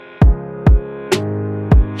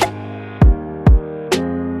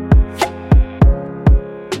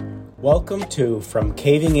Welcome to From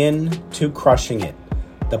Caving In to Crushing It,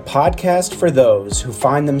 the podcast for those who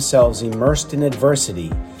find themselves immersed in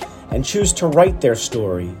adversity and choose to write their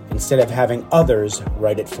story instead of having others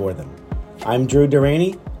write it for them. I'm Drew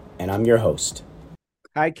Durrani, and I'm your host.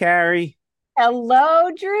 Hi, Carrie. Hello,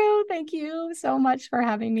 Drew. Thank you so much for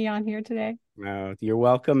having me on here today. You're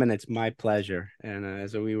welcome, and it's my pleasure. And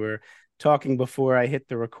as we were talking before I hit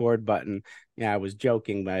the record button, I was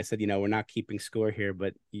joking, but I said, we're not keeping score here,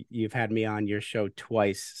 but you've had me on your show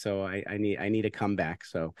twice, so I need to come back.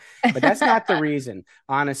 So, but that's not the reason.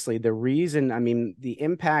 Honestly, the reason, the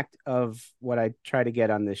impact of what I try to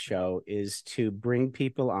get on this show is to bring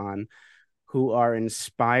people on who are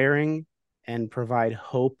inspiring and provide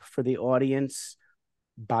hope for the audience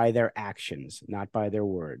by their actions, not by their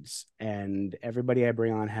words. And everybody I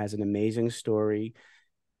bring on has an amazing story,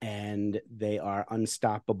 and they are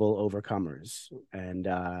unstoppable overcomers.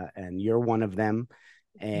 And you're one of them.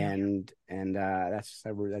 And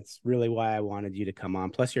that's really why I wanted you to come on.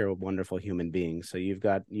 Plus, you're a wonderful human being. So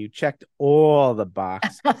you checked all the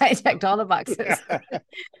boxes. I checked all the boxes.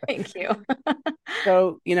 Thank you.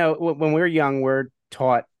 So, when we're young, we're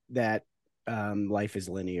taught that life is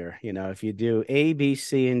linear. If you do A, B,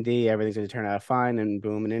 C, and D, everything's going to turn out fine, and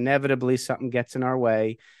boom, and inevitably something gets in our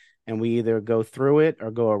way, and we either go through it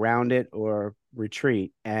or go around it or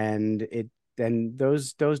retreat. And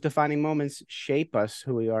those defining moments shape us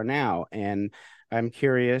who we are now. And I'm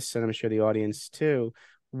curious, and I'm sure the audience too,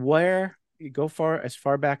 where you go as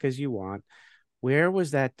far back as you want, where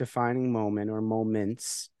was that defining moment or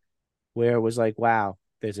moments where it was like, wow,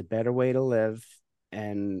 there's a better way to live,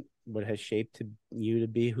 and what has shaped you to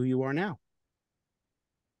be who you are now?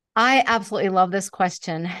 I absolutely love this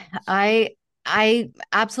question. I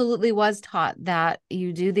absolutely was taught that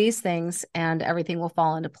you do these things and everything will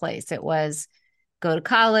fall into place. It was go to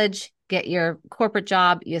college, get your corporate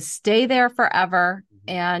job, you stay there forever,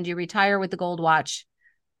 and you retire with the gold watch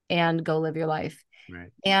and go live your life.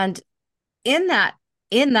 Right. And in that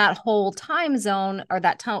whole time zone, or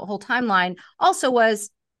that whole timeline, also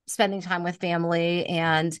was spending time with family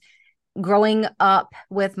and growing up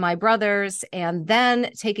with my brothers, and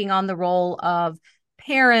then taking on the role of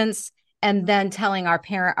parents, and then telling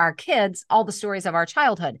our kids all the stories of our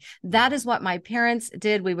childhood. That is what my parents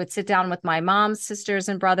did. We would sit down with my mom's sisters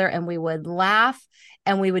and brother, and we would laugh,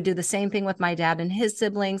 and we would do the same thing with my dad and his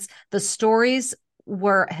siblings. The stories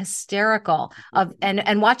were hysterical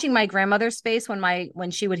and watching my grandmother's face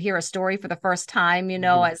when she would hear a story for the first time,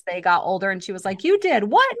 as they got older, and she was like, "You did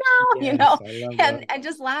what now?" Yes, and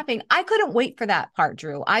just laughing. I couldn't wait for that part,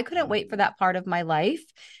 Drew. I couldn't wait for that part of my life,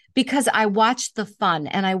 because I watched the fun,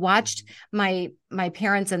 and I watched my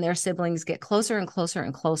parents and their siblings get closer and closer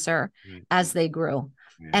and closer as they grew.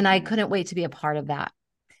 And I couldn't wait to be a part of that.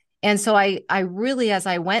 And so I really, as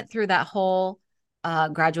I went through that whole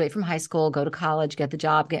graduate from high school, go to college, get the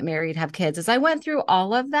job, get married, have kids, as I went through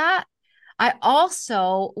all of that, I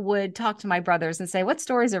also would talk to my brothers and say, what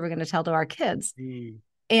stories are we going to tell to our kids?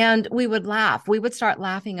 And we would laugh. We would start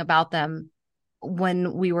laughing about them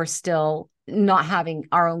when we were still not having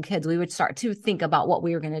our own kids. We would start to think about what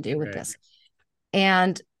we were going to do with this.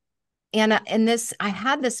 And this, I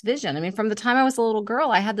had this vision. From the time I was a little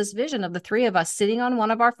girl, I had this vision of the three of us sitting on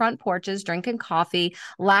one of our front porches, drinking coffee,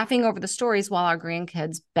 laughing over the stories while our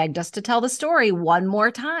grandkids begged us to tell the story one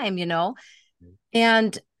more time,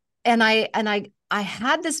 And I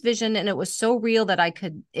had this vision, and it was so real that I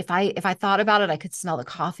could, if I thought about it, I could smell the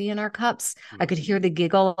coffee in our cups. I could hear the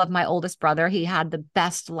giggle of my oldest brother. He had the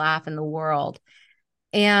best laugh in the world.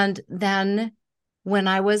 And then when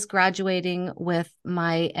I was graduating with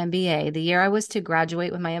my MBA, the year I was to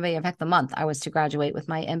graduate with my MBA, in fact, the month I was to graduate with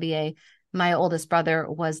my MBA, my oldest brother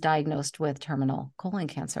was diagnosed with terminal colon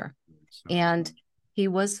cancer. And he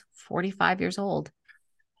was 45 years old.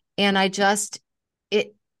 And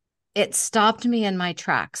it stopped me in my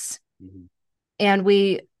tracks. And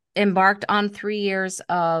we embarked on 3 years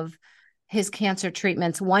of his cancer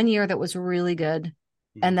treatments, 1 year that was really good.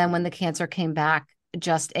 And then when the cancer came back,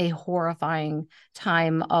 just a horrifying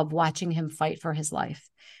time of watching him fight for his life.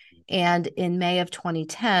 And in May of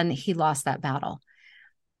 2010, he lost that battle.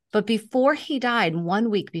 But before he died, 1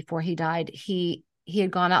 week before he died, he had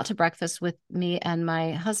gone out to breakfast with me and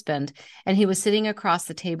my husband, and he was sitting across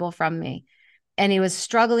the table from me. And he was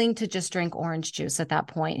struggling to just drink orange juice at that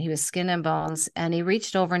point. He was skin and bones. And he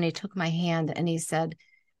reached over and he took my hand and he said,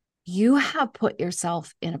 "You have put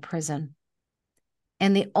yourself in a prison.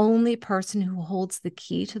 And the only person who holds the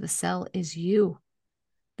key to the cell is you.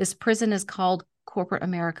 This prison is called corporate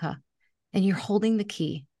America. And you're holding the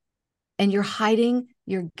key. and you're hiding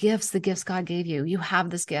your gifts, the gifts God gave you. You have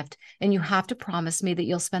this gift, and you have to promise me that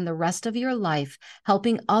you'll spend the rest of your life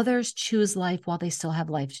helping others choose life while they still have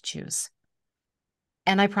life to choose.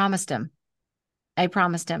 And I promised him.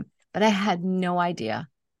 But I had no idea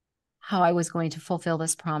how I was going to fulfill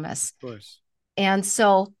this promise. Of course. And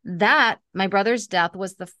so that my brother's death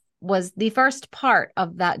was the first part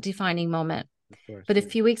of that defining moment. Of course. But a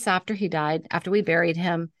few weeks after he died, after we buried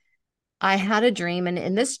him, I had a dream. And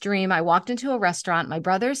in this dream, I walked into a restaurant. My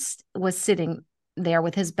brother was sitting there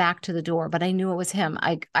with his back to the door, but I knew it was him.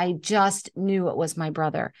 I just knew it was my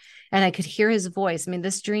brother. And I could hear his voice. I mean,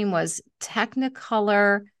 this dream was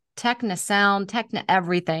technicolor, techno sound, techno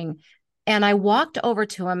everything. And I walked over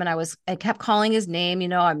to him and I kept calling his name.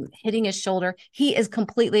 I'm hitting his shoulder. He is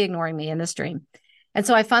completely ignoring me in this dream. And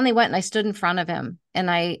so I finally went and I stood in front of him and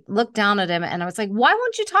I looked down at him and I was like, why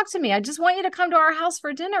won't you talk to me? I just want you to come to our house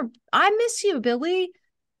for dinner. I miss you, Billy.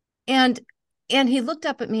 And he looked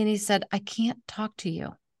up at me and he said, I can't talk to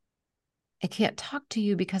you. I can't talk to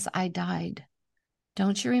you because I died.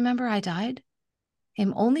 Don't you remember I died?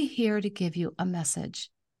 I'm only here to give you a message.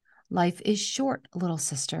 Life is short, little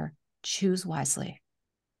sister. Choose wisely.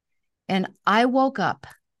 And I woke up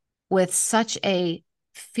with such a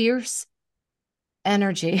fierce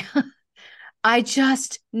energy. I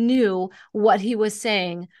just knew what he was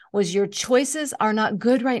saying was your choices are not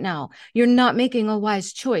good right now. You're not making a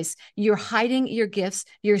wise choice. You're hiding your gifts.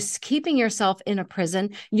 You're keeping yourself in a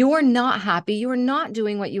prison. You're not happy. You're not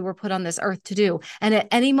doing what you were put on this earth to do. And at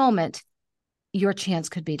any moment, your chance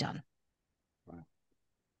could be done. Wow.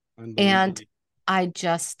 And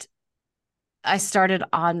I started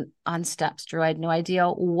on steps, Drew. I had no idea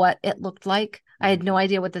what it looked like. I had no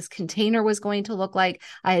idea what this container was going to look like.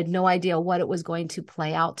 I had no idea what it was going to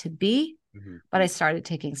play out to be, but I started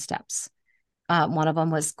taking steps. One of them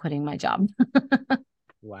was quitting my job.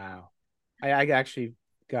 Wow. I actually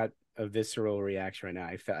got a visceral reaction right now.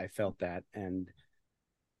 I felt that. And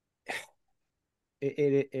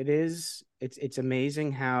it's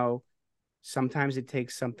amazing how sometimes it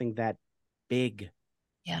takes something that big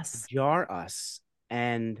Yes. to jar us.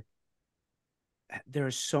 And there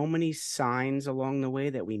are so many signs along the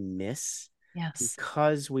way that we miss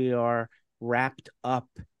because we are wrapped up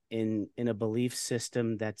in a belief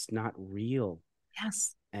system that's not real.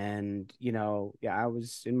 Yes. And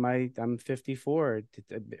I'm 54.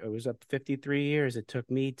 It was up 53 years it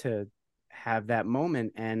took me to have that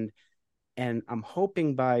moment. And I'm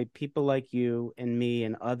hoping by people like you and me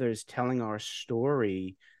and others telling our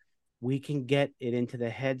story, we can get it into the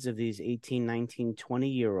heads of these 18, 19,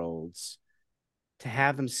 20-year-olds to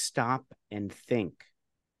have them stop and think,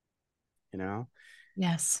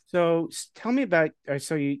 Yes. So tell me about,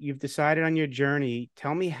 so you've decided on your journey.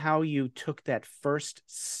 Tell me how you took that first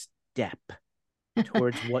step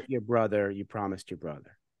towards what you promised your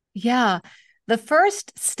brother. Yeah. The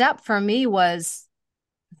first step for me was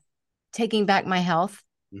taking back my health,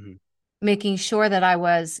 making sure that I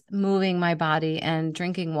was moving my body and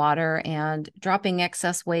drinking water and dropping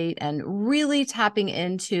excess weight and really tapping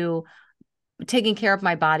into taking care of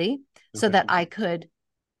my body so that I could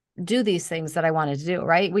do these things that I wanted to do,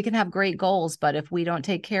 right? We can have great goals, but if we don't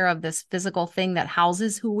take care of this physical thing that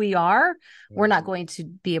houses who we are, we're not going to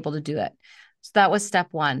be able to do it. So that was step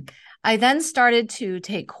one. I then started to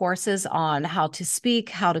take courses on how to speak,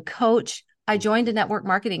 how to coach. I joined a network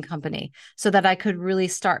marketing company so that I could really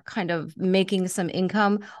start kind of making some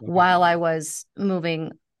income while I was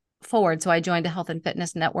moving forward. So I joined a health and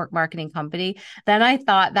fitness network marketing company. Then I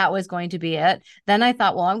thought that was going to be it. Then I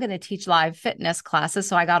thought, well, I'm going to teach live fitness classes.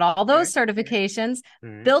 So I got all those certifications,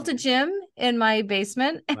 built a gym in my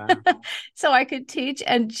basement so I could teach.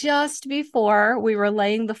 And just before we were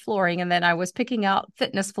laying the flooring and then I was picking out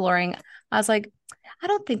fitness flooring, I was like, I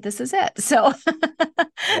don't think this is it. So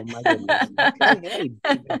oh my goodness. Okay,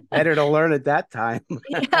 hey, better to learn at that time.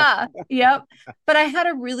 Yep. But I had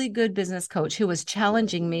a really good business coach who was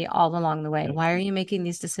challenging me all along the way. Why are you making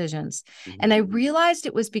these decisions? And I realized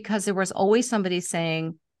it was because there was always somebody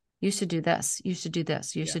saying, you should do this, you should do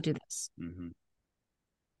this, you should do this.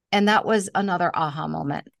 And that was another aha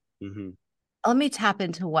moment. Let me tap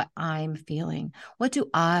into what I'm feeling. What do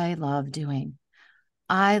I love doing?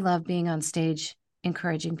 I love being on stage,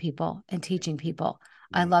 encouraging people and teaching people.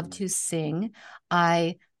 I love to sing.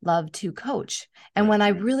 I love to coach. And when I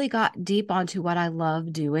really got deep onto what I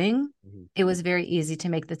love doing, it was very easy to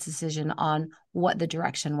make the decision on what the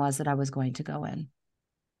direction was that I was going to go in.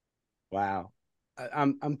 Wow.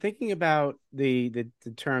 I'm thinking about the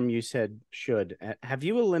term you said, should. Have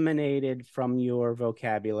you eliminated from your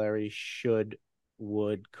vocabulary should,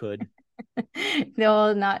 would, could?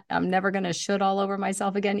 No, not, I'm never going to should all over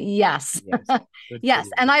myself again. Yes. Yes. Good for Yes.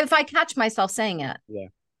 you. And if I catch myself saying it, Yeah.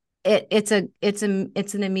 it's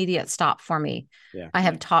an immediate stop for me. Yeah. I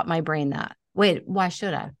have taught my brain that. Wait, why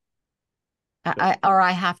should I? Good. Or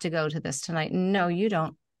I have to go to this tonight. No, you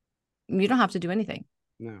don't. You don't have to do anything.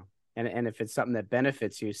 No. And if it's something that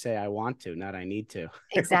benefits you, say I want to, not I need to.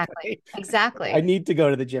 Exactly. Right? I Exactly. need to go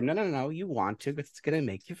to the gym. No, no, no. You want to, but it's gonna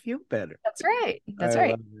make you feel better. That's right. I That's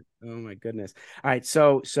right. love it. Oh my goodness. All right.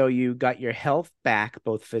 So you got your health back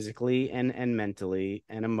both physically and mentally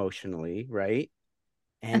and emotionally, right?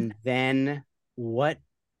 And then what?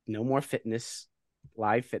 No more fitness,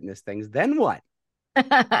 live fitness things. Then what?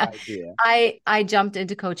 Idea. I jumped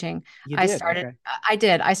into coaching. You I did. started Okay. I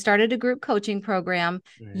did. I started a group coaching program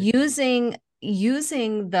Right.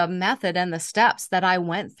 using the method and the steps that I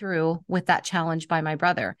went through with that challenge by my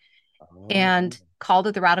brother, Oh. and called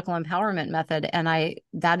it the radical empowerment method. And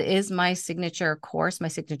that is my signature course, my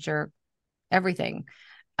signature everything.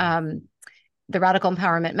 Um, the radical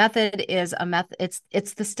empowerment method is a method.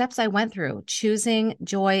 It's the steps I went through: choosing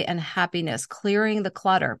joy and happiness, clearing the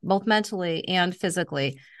clutter both mentally and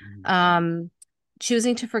physically, Mhm. um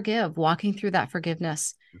choosing to forgive, walking through that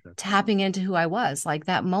forgiveness, Okay. tapping into who I was, like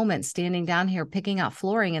that moment standing down here picking out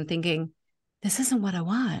flooring and thinking, this isn't what I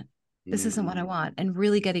want, this isn't what I Mhm. want, and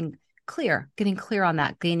really getting clear on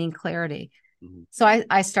that, gaining clarity. Mhm. So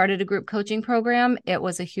I started a group coaching program. It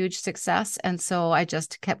was a huge success. And so I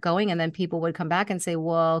just kept going. And then people would come back and say,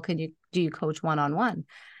 well, do you coach one-on-one?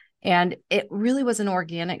 And it really was an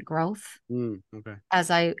organic growth Okay.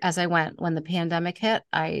 as I went. When the pandemic hit,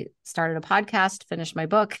 I started a podcast, finished my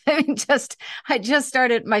book. I just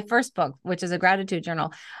started my first book, which is a gratitude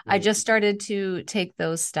journal. I Right. just started to take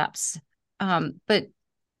those steps. But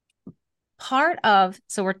part of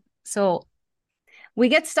so we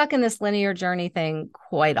get stuck in this linear journey thing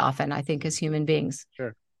quite often, I think, as human beings,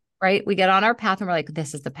 Sure. right? We get on our path and we're like,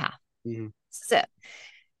 this is the path. Mhm. This is it.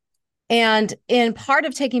 And in part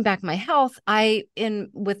of taking back my health,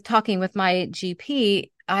 with talking with my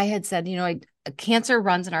GP, I had said, cancer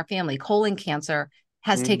runs in our family. Colon cancer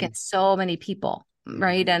has taken Mhm. so many people, Mhm.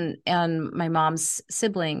 right? And my mom's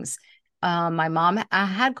siblings. My mom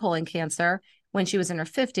had colon cancer when she was in her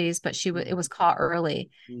 50s, but it was caught early,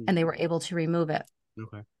 Mhm. and they were able to remove it.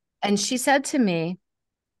 Okay. And she said to me,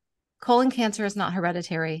 colon cancer is not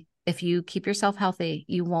hereditary. If you keep yourself healthy,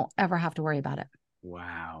 you won't ever have to worry about it.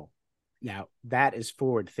 Wow. Now that is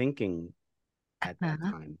forward thinking at that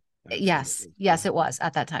Uh-huh. time. Yes. Absolutely. Yes, it was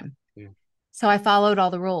at that time. Yeah. So I followed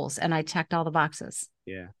all the rules and I checked all the boxes: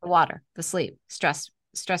 Yeah. the water, the sleep, stress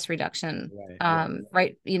reduction, Right.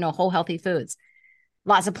 Right. right, whole healthy foods,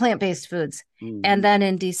 lots of plant-based foods. Mhm. And then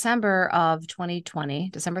in December of 2020,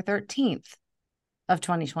 December 13th of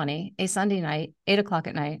 2020, a Sunday night, 8 o'clock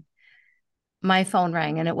at night, my phone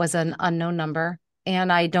rang and it was an unknown number.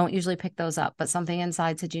 And I don't usually pick those up, but something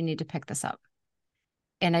inside said, you need to pick this up.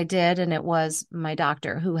 And I did. And it was my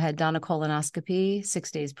doctor, who had done a colonoscopy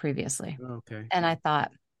 6 days previously. Okay. And I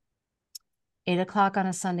thought, 8 o'clock on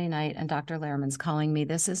a Sunday night, and Dr. Lehrman's calling me.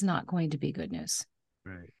 This is not going to be good news.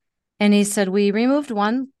 Right. And he said, we removed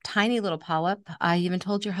one tiny little polyp. I even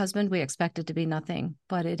told your husband we expect it to be nothing,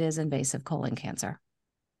 but it is invasive colon cancer.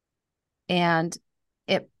 And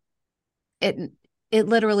it it it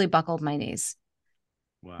literally buckled my knees.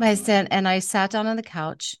 Wow. I sat down on the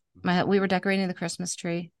couch. We were decorating the Christmas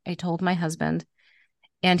tree. I told my husband,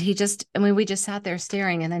 and we just sat there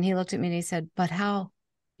staring. And then he looked at me and he said, but how?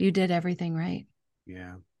 You did everything right.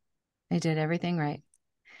 Yeah. I did everything right.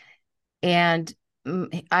 And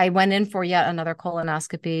I went in for yet another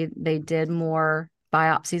colonoscopy. They did more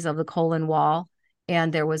biopsies of the colon wall,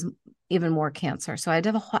 and there was even more cancer. So I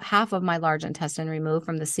did half of my large intestine removed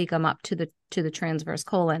from the cecum up to the transverse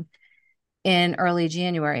colon in early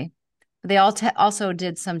January. They also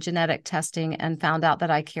did some genetic testing and found out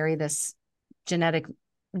that I carry this genetic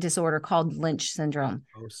disorder called Lynch syndrome.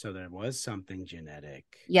 Oh, so there was something genetic.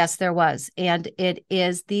 Yes, there was. And it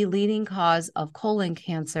is the leading cause of colon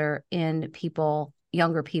cancer in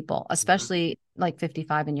younger people, Mhm. especially like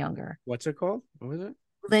 55 and younger. What's it called? What was it?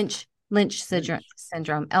 Lynch Lynch. syndrome,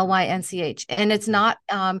 Lynch. And it's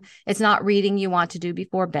not reading you want to do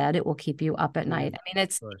before bed. It will keep you up at Yeah, night. of I mean,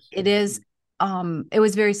 course. it is, it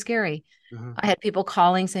was very scary. Uh-huh. I had people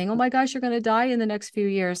calling saying, oh my gosh, you're going to die in the next few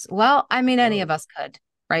years. Well, I mean, any Oh, of us could,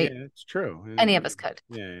 yeah, right? it's true. Any of us could.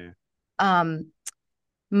 Yeah, yeah. Um,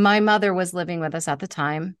 my mother was living with us at the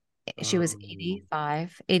time. She was Um,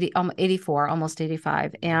 85, 80, 84, almost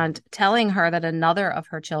 85, and telling her that another of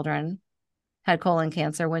her children had colon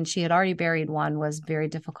cancer when she had already buried one was very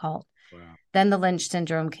difficult. wow. Then the Lynch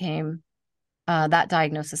syndrome came. that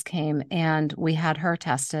diagnosis came and we had her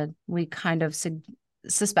tested. We kind of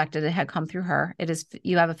suspected it had come through her.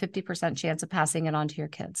 You have a 50% chance of passing it on to your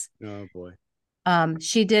kids. Oh boy.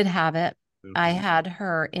 She did have it. I Okay. had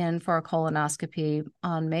her in for a colonoscopy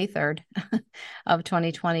on May 3rd of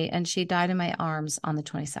 2020, and she died in my arms on the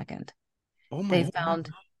 22nd. Oh my They God. found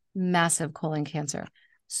massive colon cancer.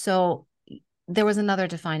 So there was another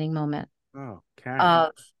defining moment Oh, Carrie.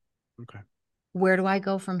 of Okay. where do I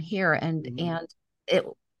go from here? And Mhm. and it,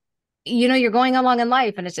 you're going along in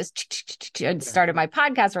life, and it's just I Yeah. started my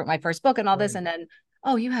podcast, wrote my first book, and all this, Right. and then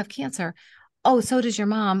oh, you have cancer. Oh, so does your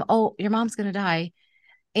mom. Oh, your mom's gonna die.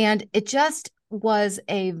 And it just was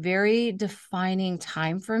a very defining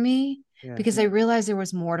time for me Yeah. because I realized there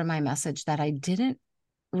was more to my message that I didn't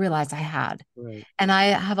realize I had. Right. And I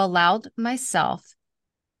have allowed myself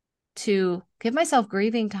to give myself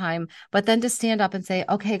grieving time, but then to stand up and say,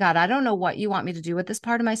 okay, God, I don't know what you want me to do with this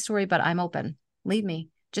part of my story, but I'm open. Lead me.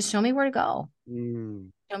 Just show me where to go.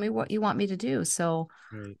 Mm, Show me what you want me to do. So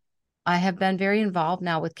right. I have been very involved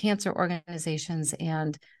now with cancer organizations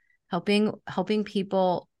and helping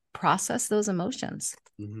people process those emotions.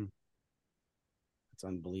 Hmm. It's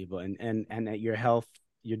unbelievable. And at your health,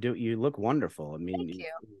 you look wonderful. I mean, Thank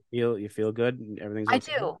you. you feel good. Everything's I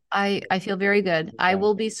okay. do. I feel very good. I Okay.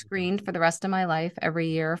 will be Okay. screened for the rest of my life every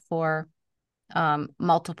year for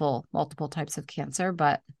multiple types of cancer,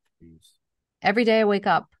 but Jeez. every day I wake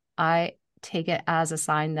up, I take it as a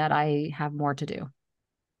sign that I have more to do.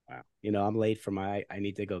 Wow. I'm late for I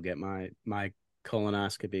need to go get my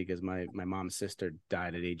colonoscopy because my mom's sister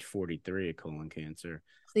died at age 43 of colon cancer.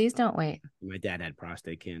 Please don't wait. My dad had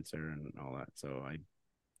prostate cancer and all that. So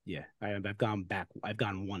yeah, I've gone back. I've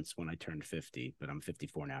gone once when I turned 50, but I'm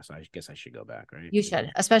 54 now. So I guess I should go back, right? You should,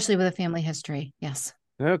 especially with a family history. Yes.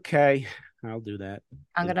 Okay. I'll do that.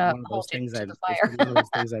 I'm It's gonna one of those hold you things to the it's been one of those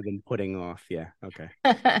things I've been putting off. Yeah. Okay.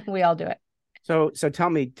 fire. We all do it. So tell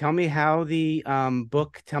me how the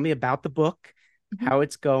book, tell me about the book, Mhm. how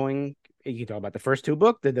it's going. You can talk about the first two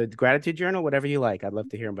book, the gratitude journal, whatever you like. I'd love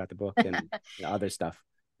to hear about the book and other stuff.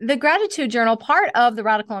 The gratitude journal, part of the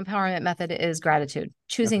radical empowerment method is gratitude,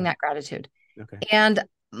 choosing Okay. that gratitude. Okay. And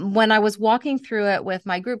when I was walking through it with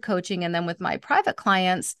my group coaching and then with my private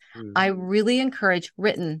clients, Mm, I really encourage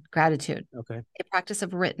written gratitude, okay. a practice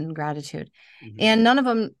of written gratitude. Hmm. And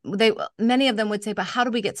many of them would say, but how do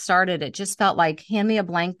we get started? It just felt like hand me a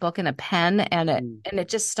blank book and a pen Mm, and it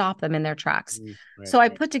just stopped them in their tracks. right. So I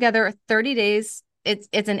put together 30 days. It's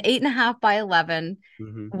an 8.5 by 11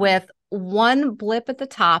 Hmm. with one blip at the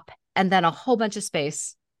top and then a whole bunch of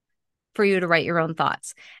space for you to write your own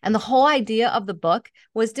thoughts. And the whole idea of the book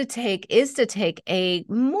is to take a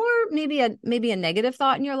more maybe a negative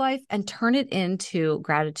thought in your life and turn it into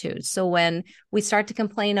gratitude. So when we start to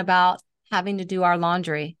complain about having to do our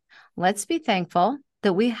laundry, let's be thankful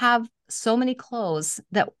that we have so many clothes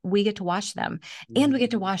that we get to wash them and we Hmm.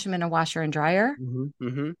 get to wash them in a washer and dryer. Hmm.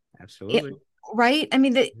 Hmm. It, Absolutely. right? I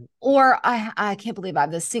mean, or I can't believe I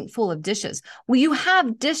have this sink full of dishes. Well, you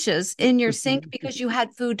have dishes in your sink because you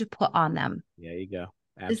had food to put on them. There you go.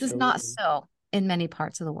 This is not Absolutely. so in many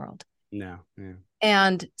parts of the world. No. Yeah.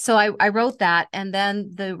 And so I wrote that. And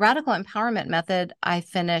then the radical empowerment method, I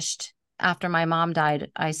finished after my mom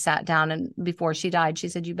died. I sat down and before she died, she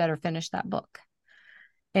said, you better finish that book.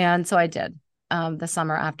 And so I did the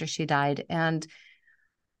summer after she died. And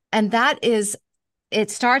that is, it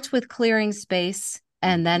starts with clearing space Mm,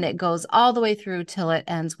 and then it goes all the way through till it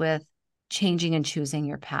ends with changing and choosing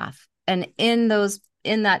your path. And in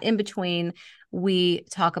that in between, we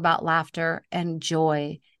talk about laughter and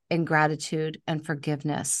joy and gratitude and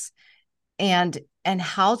forgiveness and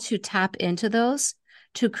how to tap into those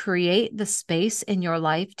to create the space in your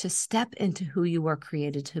life to step into who you were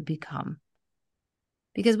created to become.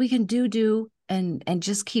 Because we can do and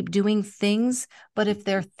just keep doing things, but if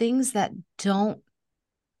there are things that don't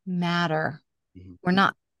matter, mhm. we're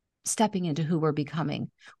not stepping into who we're becoming.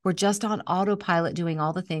 We're just on autopilot doing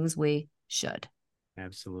all the things we should.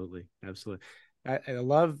 Absolutely. Absolutely. I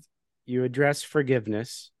love you address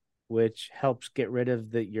forgiveness, which helps get rid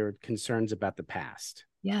of your concerns about the past,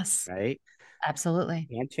 Yes, right? absolutely.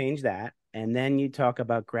 Can't change that. And then you talk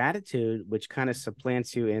about gratitude, which kind of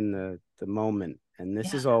supplants you in the moment. And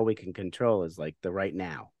this Yeah. is all we can control is like the right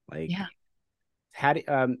now. Like Yeah. how do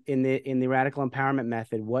in the radical empowerment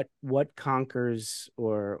method, what conquers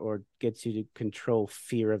or gets you to control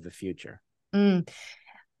fear of the future? Mm.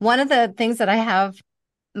 One of the things that I have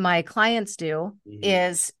my clients do Hmm.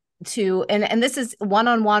 is and this is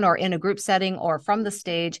one-on-one or in a group setting or from the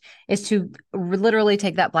stage is to literally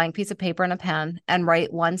take that blank piece of paper and a pen and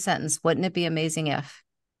write one sentence. Wouldn't it be amazing if?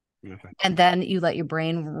 Okay. And then you let your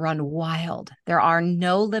brain run wild. There are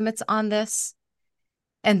no limits on this.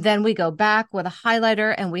 And then we go back with a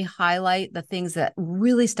highlighter and we highlight the things that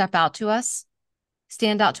really step out to us,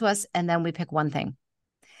 stand out to us. And then we pick one thing.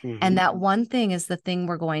 And Mm-hmm. that one thing is the thing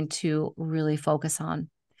we're going to really focus on.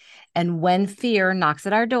 And when fear knocks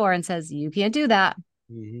at our door and says, you can't do that,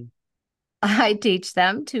 Mm-hmm. I teach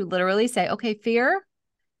them to literally say, okay, fear,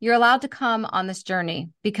 you're allowed to come on this journey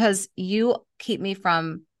because you keep me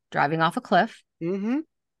from driving off a cliff, Mm-hmm.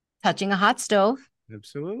 touching a hot stove,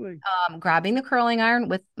 Absolutely. grabbing the curling iron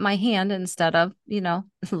with my hand instead of,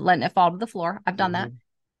 letting it fall to the floor. I've done that. Mm-hmm.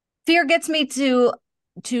 Fear gets me to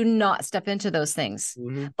not step into those things.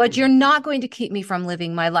 Mm-hmm. But Mm-hmm. you're not going to keep me from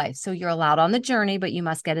living my life. So you're allowed on the journey, but you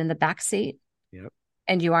must get in the back seat Yep.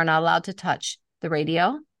 and you are not allowed to touch the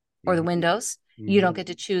radio or the Mm-hmm. windows. You Mm-hmm. don't get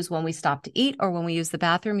to choose when we stop to eat or when we use the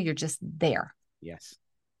bathroom. You're just there. Yes.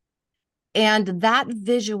 And that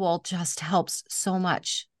visual just helps so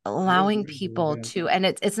much, It allowing really people does. to, and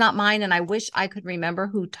it's not mine. And I wish I could remember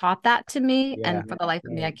who taught that to me. Yeah. And for the life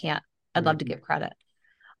of me, I Right. can't. I'd love Right. to give credit.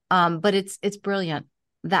 But it's brilliant.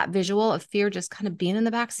 That visual of fear just kind of being in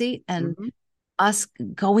the back seat and Mm-hmm. us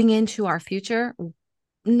going into our future,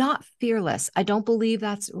 not fearless. I don't believe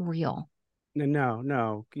that's real. No, no,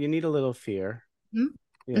 no. You need a little fear. Mhm.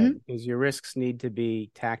 Yeah, Mhm. because your risks need to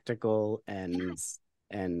be tactical Yes.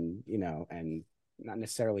 and not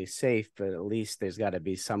necessarily safe, but at least there's got to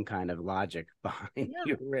be some kind of logic behind Yeah.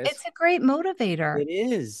 your risk. It's a great motivator. It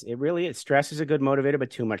is. It really is. Stress is a good motivator,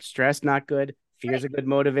 but too much stress not good. Fear is Right. a good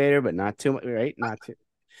motivator, but not too much. Right? Not too.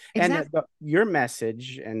 And Exactly. your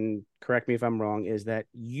message, and correct me if I'm wrong, is that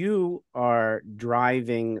you are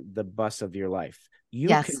driving the bus of your life. You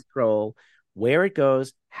Yes. control where it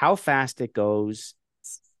goes, how fast it goes,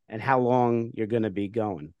 and how long you're going to be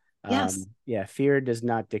going. Yes. Yeah, fear does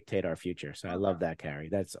not dictate our future. So I love that, Carrie.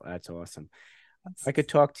 That's awesome. I Yes. could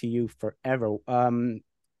talk to you forever.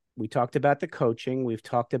 We talked about the coaching. We've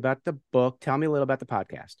talked about the book. Tell me a little about the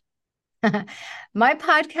podcast. My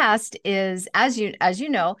podcast is, as you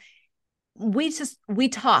know, we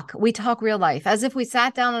talk real life as if we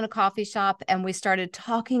sat down in a coffee shop and we started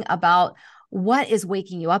talking about what is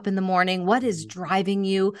waking you up in the morning, what is Mhm. driving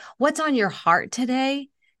you, what's on your heart today.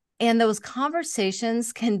 And those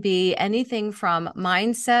conversations can be anything from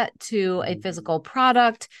mindset to a Mhm. physical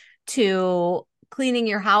product to cleaning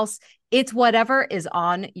your house. It's whatever is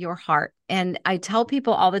on your heart. And I tell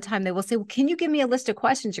people all the time, they will say, well, can you give me a list of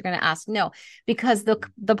questions you're going to ask? No, because the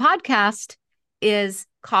podcast is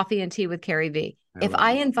Coffee and Tea with Carrie V. I If love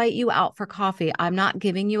I it. invite you out for coffee, I'm not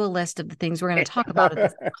giving you a list of the things we're going to talk about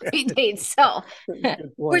at this coffee date. So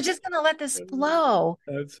Good we're point. just going to let this flow.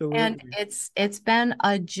 And Absolutely. it's been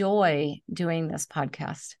a joy doing this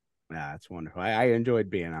podcast. Yeah, that's wonderful. I enjoyed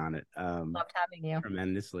being on it. Loved having you.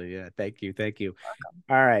 Tremendously. Yeah. Thank you. Thank you.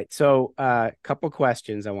 All right. So, a couple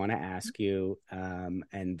questions I want to ask you,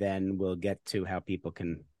 and then we'll get to how people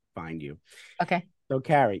can find you. Okay. So,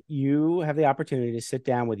 Carrie, you have the opportunity to sit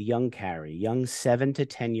down with young Carrie, young 7 to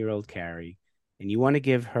 10-year-old Carrie, and you want to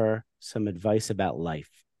give her some advice about life.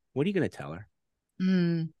 What are you going to tell her?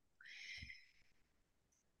 Mm.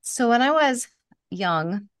 So when I was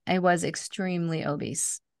young, I was extremely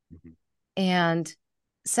obese. Mhm. And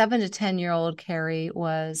 7 to 10-year-old Carrie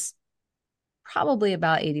was probably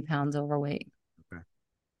about 80 pounds overweight. Okay.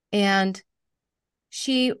 And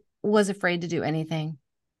she was afraid to do anything.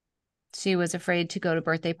 She was afraid to go to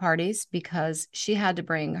birthday parties because she had to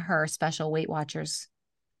bring her special Weight Watchers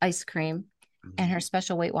ice cream and Mhm. her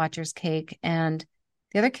special Weight Watchers cake. And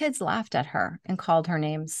the other kids laughed at her and called her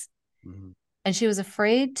names. Mhm. And she was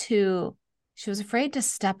afraid to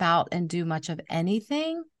step out and do much of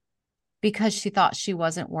anything because she thought she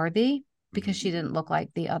wasn't worthy because Mhm. she didn't look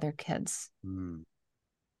like the other kids. Mhm.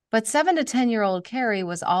 But 7 to 10-year-old Carrie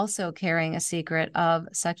was also carrying a secret of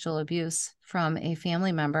sexual abuse from a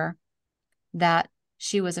family member that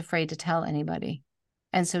she was afraid to tell anybody.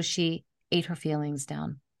 And so she ate her feelings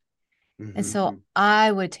down. And Mhm. so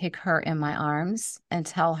I would take her in my arms and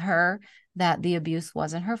tell her that the abuse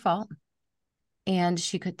wasn't her fault. And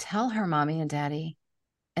she could tell her mommy and daddy,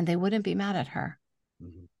 and they wouldn't be mad at her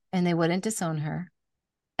Mhm. and they wouldn't disown her.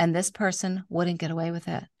 And this person wouldn't get away with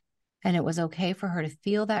it. And it was okay for her to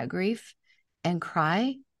feel that grief and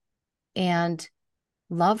cry and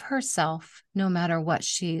love herself no matter what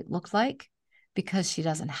she looked like, because she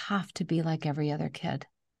doesn't have to be like every other kid.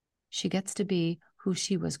 She gets to be who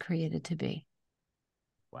she was created to be.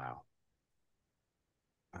 Wow.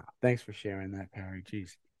 Wow. Thanks for sharing that, Carrie.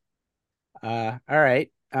 Jeez. All right.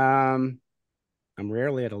 I'm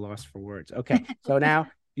rarely at a loss for words. Okay. So now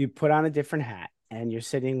you put on a different hat. and you're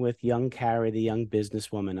sitting with young Carrie, the young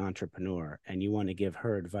businesswoman entrepreneur, and you want to give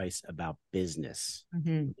her advice about business, what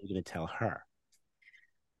are you going to tell her?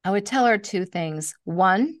 I would tell her two things.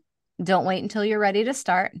 One, don't wait until you're ready to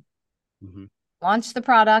start. Launch the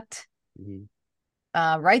product,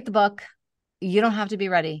 write the book. You don't have to be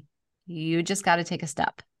ready. You just got to take a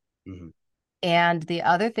step. And the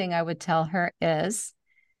other thing I would tell her is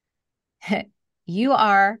you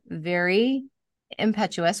are very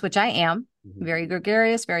impetuous, which I am, very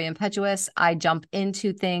gregarious, very impetuous. I jump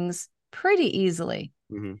into things pretty easily.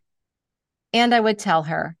 And I would tell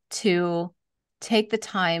her to take the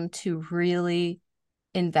time to really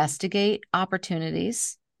investigate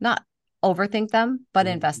opportunities, not overthink them, but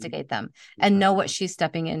investigate them and know what she's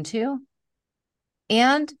stepping into.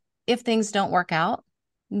 And if things don't work out,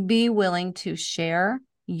 be willing to share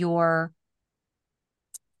your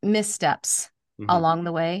missteps along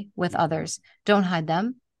the way with others. Don't hide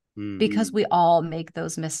them because we all make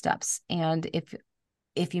those missteps. And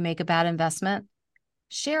if you make a bad investment,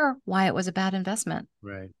 share why it was a bad investment.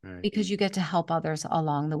 Right. Because you get to help others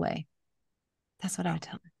along the way. That's what I would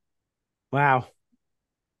tell them. Wow.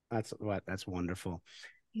 That's wonderful.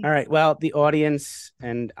 All right. Well, the audience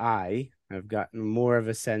and I have gotten more of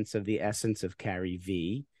a sense of the essence of Carrie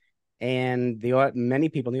V. And many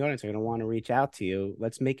people in the audience are going to want to reach out to you.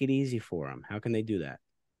 Let's make it easy for them. How can they do that?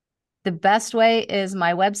 The best way is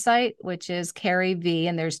my website, which is Carrie V,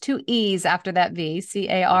 and there's 2 E's after that V,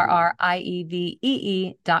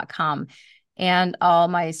 CarrieVee.com. And all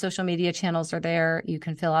my social media channels are there. You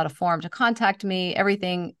can fill out a form to contact me.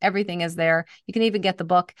 Everything is there. You can even get the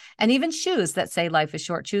book and even shoes that say life is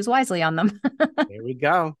short. Choose wisely on them. There we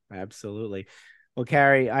go. Absolutely. Well,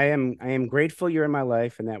 Carrie, I am grateful you're in my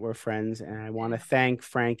life and that we're friends. And I want to thank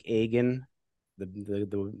Frank Agan,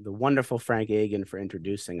 the wonderful Frank Agan, for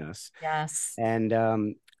introducing us. Yes. And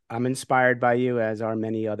I'm inspired by you, as are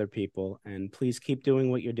many other people. And please keep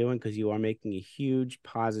doing what you're doing, because you are making a huge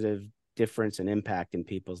positive difference and impact in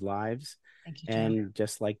people's lives. Thank you, Joe. And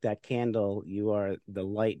just like that candle, you are the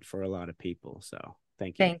light for a lot of people. So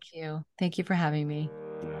thank you. Thank you. Thank you for having me.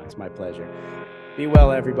 It's my pleasure. Be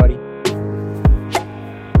well, everybody.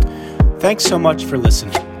 Thanks so much for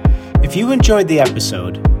listening. If you enjoyed the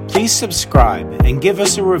episode, please subscribe and give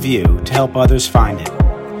us a review to help others find it.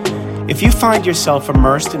 If you find yourself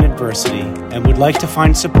immersed in adversity and would like to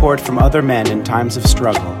find support from other men in times of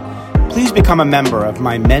struggle, please become a member of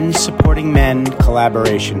my Men Supporting Men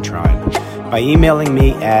collaboration tribe by emailing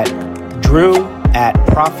me at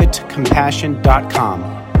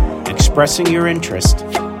drew@profitcompassion.com, expressing your interest,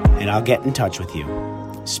 and I'll get in touch with you.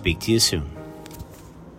 Speak to you soon.